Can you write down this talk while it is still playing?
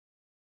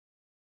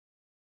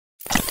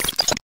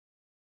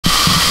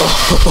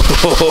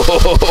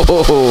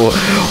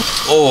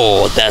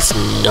Oh, that's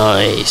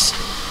nice.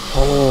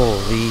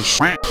 Holy sh!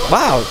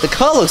 Wow, the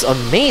color looks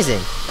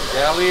amazing.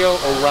 Galileo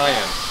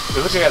Orion.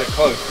 You're looking at it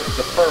close. It's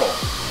a pearl.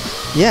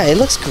 Yeah, it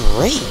looks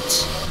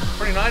great.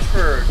 Pretty nice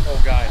for an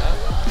old guy, huh?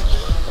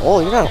 Oh,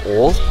 you're not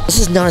old. This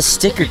is not a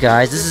sticker,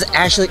 guys. This is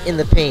actually in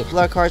the paint. A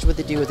lot of cars, what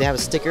they do is they have a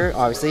sticker,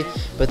 obviously,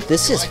 but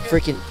this is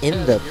freaking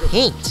in the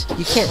paint.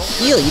 You can't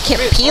feel it. You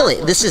can't peel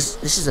it. This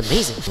is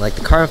amazing. Like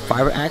the carbon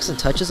fiber accent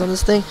touches on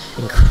this thing,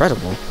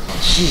 incredible.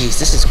 Jeez,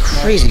 this is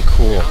crazy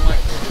cool.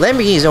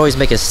 Lamborghinis always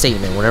make a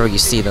statement whenever you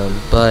see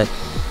them, but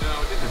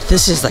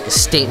this is like a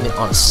statement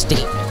on a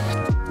statement.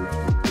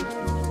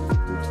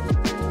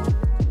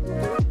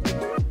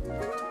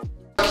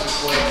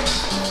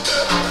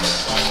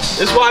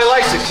 This is why he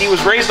likes it. He was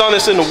raised on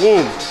this in the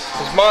womb.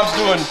 His mom's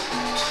doing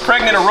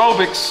pregnant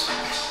aerobics.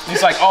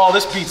 He's like, oh,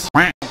 this beats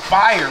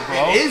fire,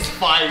 bro. It is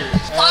fire.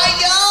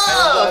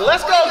 Fire!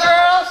 Let's go,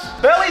 girls.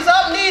 Bellies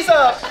up, knees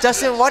up.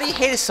 Dustin, why do you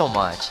hate it so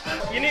much?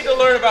 You need to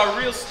learn about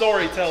real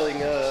storytelling.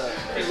 You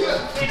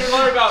need to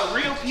learn about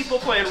real people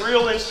playing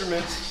real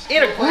instruments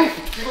in a group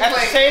at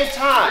the same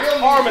time,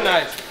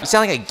 harmonizing. You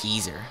sound like a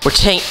geezer. We're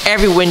taking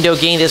every window,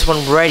 getting this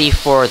one ready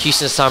for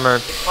Houston summer.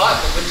 Hot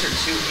in the winter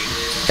too.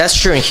 That's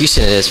true, in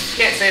Houston it is.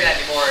 You can't say that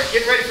anymore.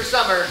 Getting ready for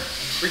summer.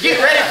 We're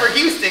getting ready for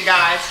Houston,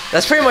 guys.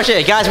 That's pretty much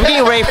it. Guys, we're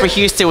getting ready for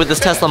Houston with this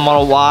Tesla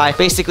Model Y.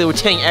 Basically, we're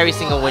taking every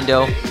single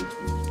window.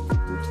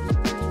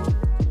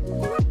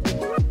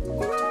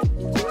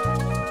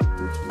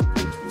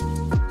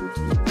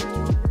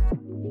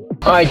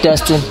 Alright,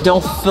 Dustin,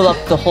 don't fill up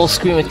the whole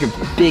screen with your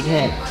big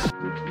head.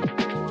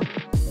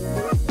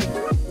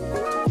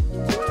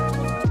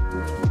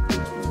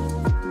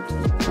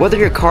 Whether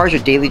your car is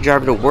your daily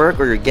driver to work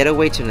or your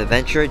getaway to an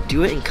adventure,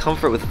 do it in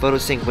comfort with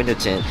PhotoSync window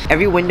tint.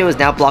 Every window is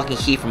now blocking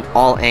heat from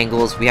all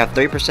angles. We have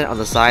 30% on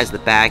the sides, the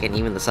back, and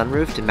even the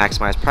sunroof to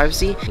maximize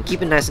privacy and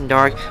keep it nice and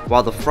dark,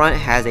 while the front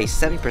has a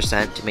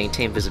 70% to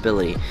maintain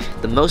visibility.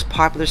 The most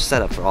popular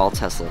setup for all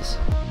Teslas.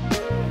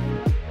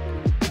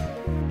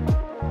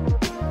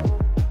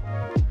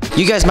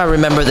 You guys might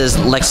remember this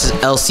Lexus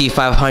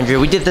LC500.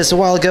 We did this a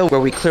while ago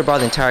where we Clearbra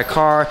the entire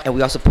car and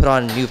we also put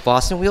on new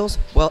Vossen wheels.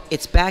 Well,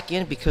 it's back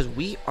in because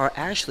we are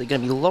actually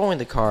going to be lowering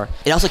the car.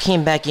 It also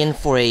came back in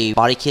for a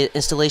body kit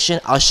installation.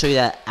 I'll show you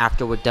that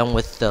after we're done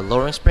with the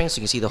lowering springs so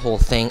you can see the whole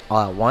thing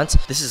all at once.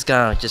 This is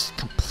going to just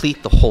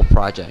complete the whole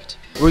project.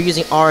 We're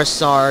using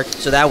RSR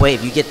so that way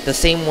if you get the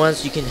same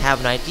ones you can have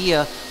an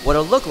idea what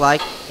it'll look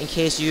like in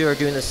case you are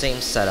doing the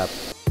same setup.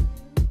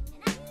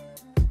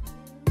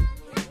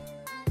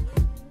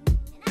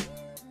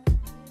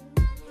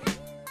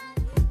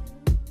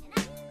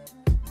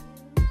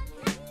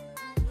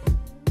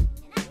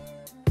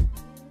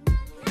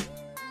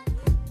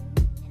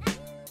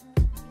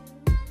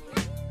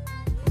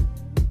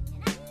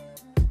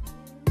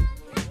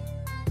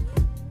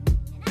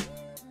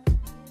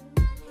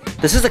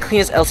 This is the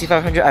cleanest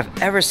LC500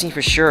 I've ever seen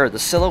for sure. The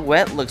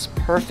silhouette looks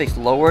perfect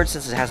lowered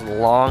since it has a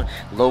long,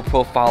 low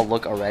profile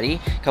look already.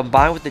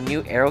 Combined with the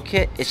new Aero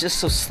kit, it's just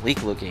so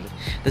sleek looking.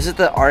 This is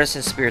the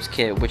Artisan Spirits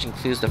kit, which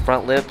includes the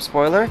front lip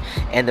spoiler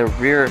and the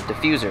rear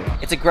diffuser.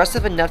 It's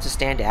aggressive enough to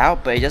stand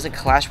out, but it doesn't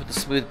clash with the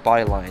smooth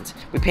body lines.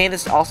 We painted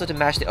this also to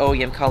match the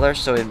OEM color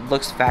so it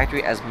looks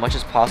factory as much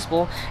as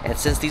possible, and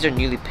since these are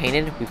newly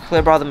painted, we've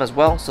Clearbra them as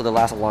well so they'll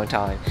last a long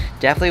time.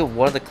 Definitely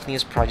one of the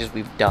cleanest projects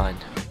we've done.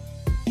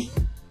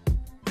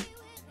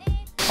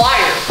 Fire!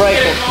 I'm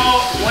gonna call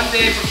one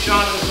day from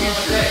Sean in the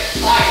future,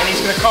 and he's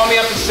gonna call me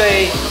up and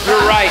say,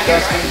 "You're right,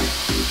 Dustin.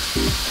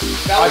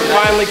 I've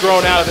finally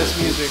grown out of this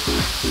music.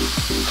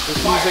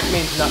 This music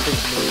means nothing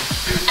to me."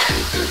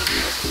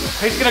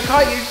 He's gonna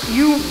call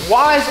you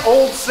wise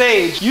old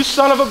sage, you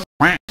son of a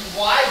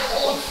Wise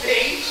old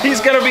sage?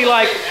 He's gonna be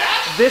like,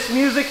 this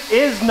music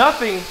is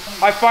nothing.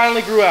 I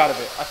finally grew out of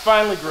it. I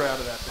finally grew out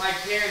of that thing. I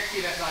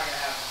guarantee that's not gonna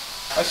happen.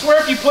 I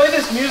swear if you play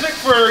this music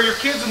for your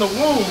kids in the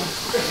womb,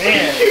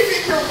 man. Kids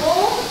in your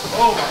womb?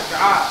 Oh my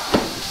God.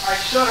 I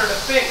shudder to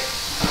think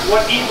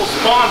what evil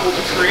spawn will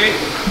be created.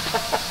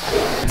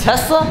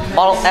 Tesla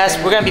Model S,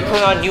 we're going to be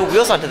putting on new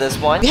wheels onto this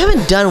one. We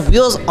haven't done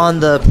wheels on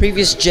the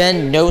previous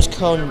gen nose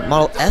cone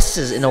Model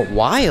S's in a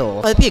while.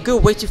 It'd be a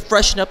good way to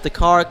freshen up the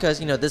car because,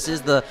 you know, this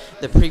is the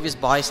previous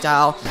body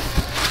style.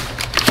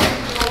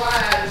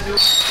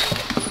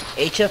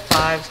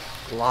 HF5's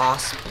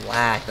gloss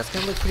black. That's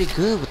gonna look pretty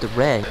good with the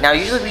red. Now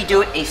usually we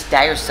do a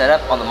staggered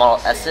setup on the Model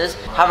S's.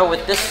 However,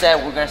 with this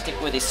set, we're gonna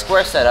stick with a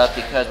square setup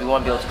because we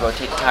want to be able to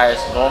rotate the tires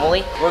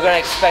normally. We're gonna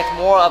expect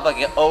more of like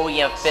an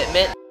OEM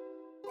fitment.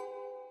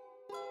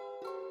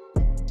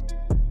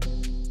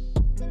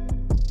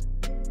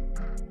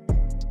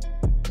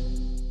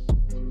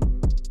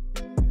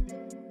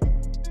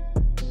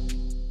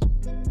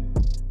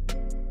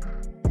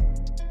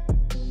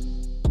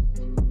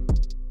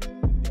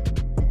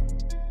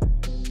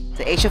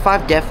 The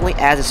HF5 definitely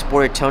adds a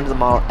sporty tone to the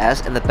Model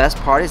S, and the best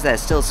part is that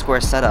it's still a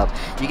square setup.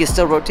 You can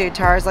still rotate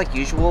tires like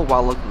usual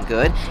while looking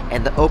good,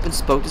 and the open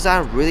spoke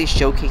design really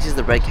showcases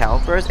the red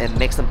calipers and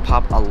makes them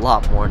pop a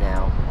lot more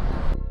now.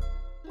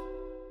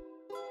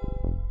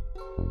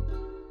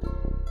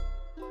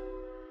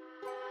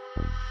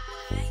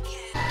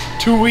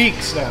 2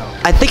 weeks now.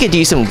 I think it'd do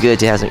you some good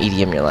to have some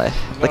EDM in your life.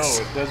 No,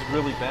 it does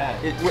really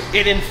bad.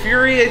 It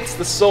infuriates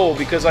the soul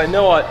because I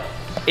know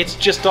it's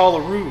just all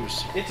a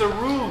ruse. It's a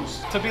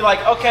ruse to be like,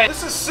 okay,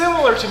 this is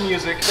similar to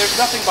music. There's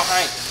nothing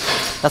behind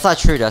it. That's not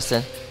true,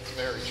 Dustin. It's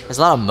very true. There's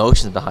a lot of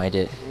emotions behind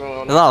it.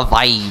 No, There's a lot of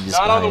vibes.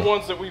 Not on the it.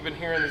 ones that we've been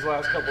hearing these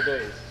last couple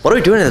days. What are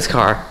we doing in this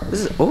car?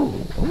 This is there's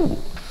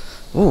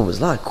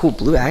a lot of cool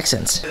blue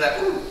accents. Like,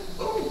 ooh,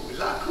 there's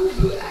a lot of cool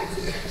blue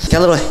accents.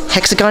 Got little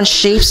hexagon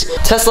shapes.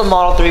 Tesla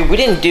Model 3, we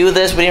didn't do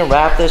this, we didn't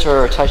wrap this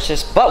or touch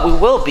this, but we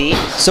will be.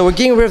 So we're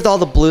getting rid of all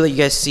the blue that you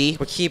guys see.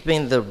 We're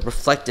keeping the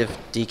reflective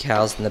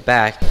decals in the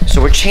back. So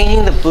we're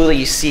changing the blue that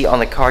you see on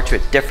the car to a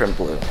different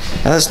blue.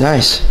 Oh, that's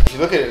nice. If you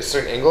look at it at a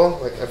certain angle,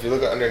 like if you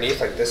look at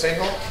underneath, like this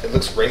angle, it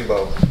looks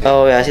rainbow.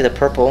 Oh yeah, I see the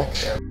purple.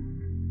 Yeah.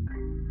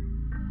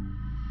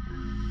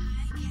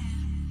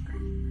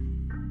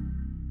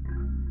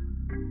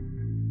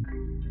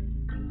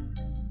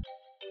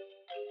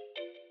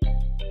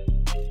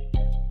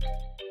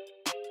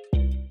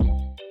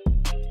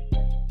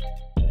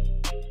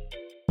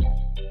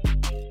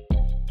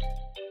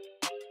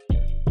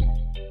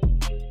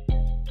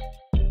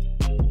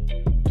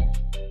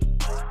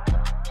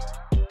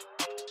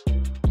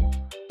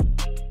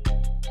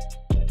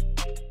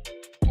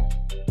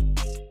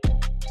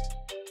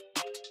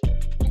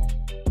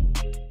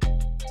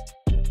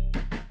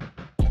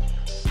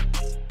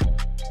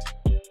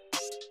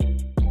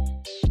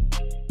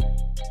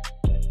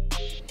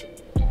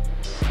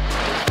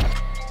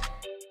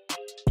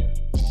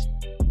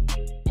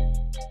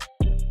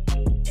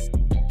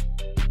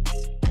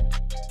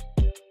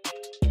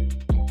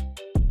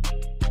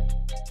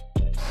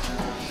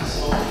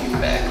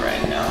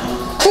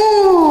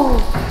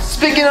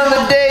 Speaking of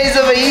the days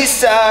of the east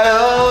side,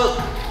 oh,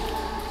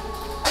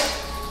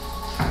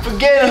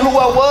 forgetting who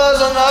I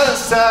was on the other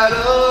side,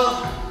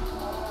 oh.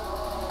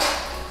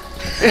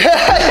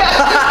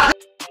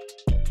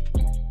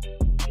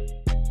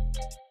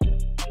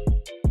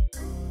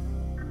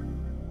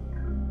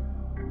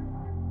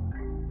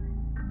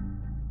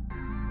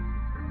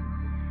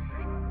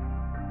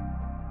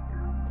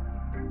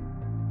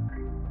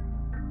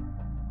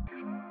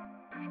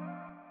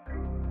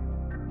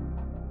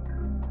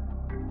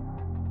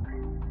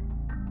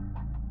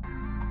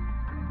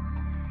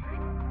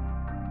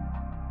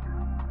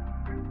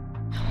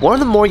 One of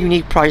the more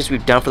unique projects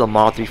we've done for the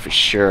Model 3 for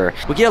sure.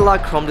 We get a lot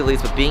of chrome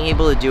deletes, but being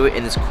able to do it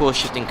in this cool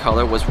shifting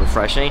color was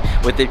refreshing,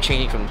 with it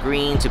changing from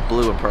green to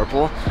blue and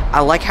purple. I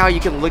like how you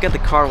can look at the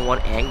car in one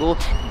angle,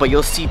 but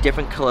you'll see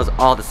different colors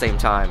all at the same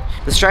time.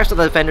 The stripes on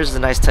the fenders is a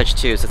nice touch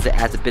too, since it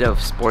adds a bit of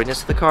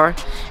sportiness to the car,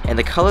 and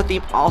the color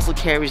theme also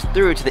carries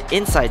through to the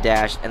inside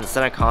dash and the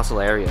center console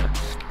area.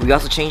 We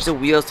also changed the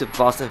wheels to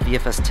Vossen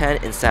VFS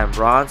 10 in satin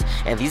bronze,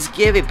 and these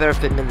give a better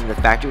fitment than the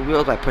factory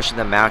wheels by pushing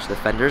them out to the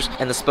fenders,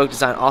 and the spoke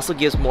design also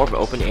gives more of an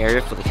open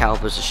area for the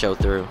calipers to show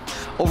through.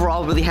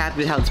 Overall, really happy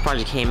with how this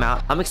project came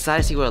out. I'm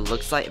excited to see what it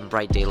looks like in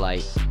bright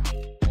daylight.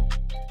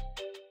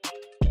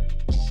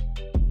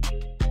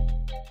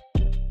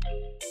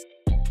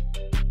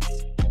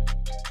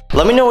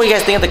 Let me know what you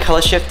guys think of the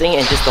color shifting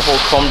and just the whole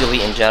chrome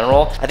delete in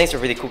general. I think it's a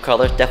really cool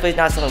color. Definitely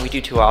not something we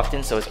do too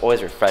often, so it's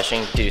always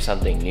refreshing to do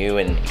something new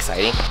and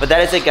exciting. But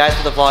that is it guys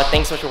for the vlog.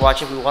 Thanks so much for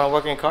watching. If you want to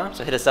work on your car,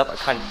 so hit us up. Our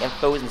contact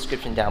info is in the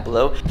description down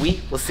below.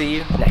 We will see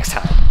you next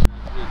time.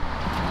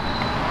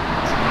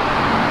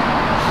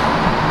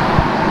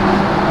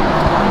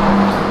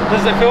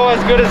 Does it feel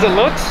as good as it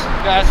looks?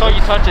 Yeah, I saw you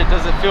touch it.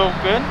 Does it feel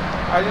good?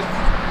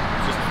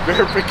 Just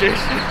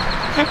verification.